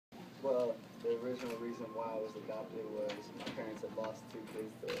Well, the original reason why I was adopted was my parents had lost two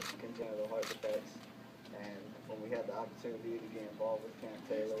kids to congenital heart defects, and when we had the opportunity to get involved with Camp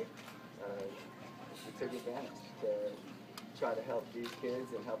Taylor, we took advantage to try to help these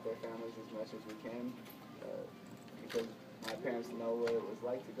kids and help their families as much as we can, because my parents know what it was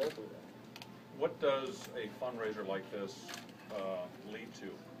like to go through that. What does a fundraiser like this lead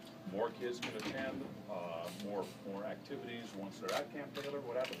to? More kids can attend, more activities once they're at Camp Taylor.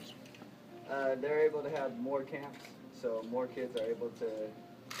 What happens? They're able to have more camps, so more kids are able to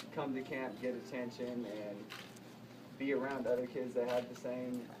come to camp, get attention, and be around other kids that have the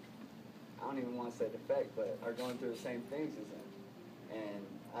same, I don't even want to say defect, but are going through the same things as them. And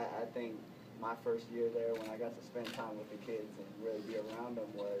I think my first year there, when I got to spend time with the kids and really be around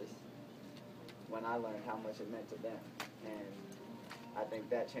them, was when I learned how much it meant to them. And I think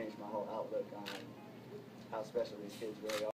that changed my whole outlook on how special these kids really are.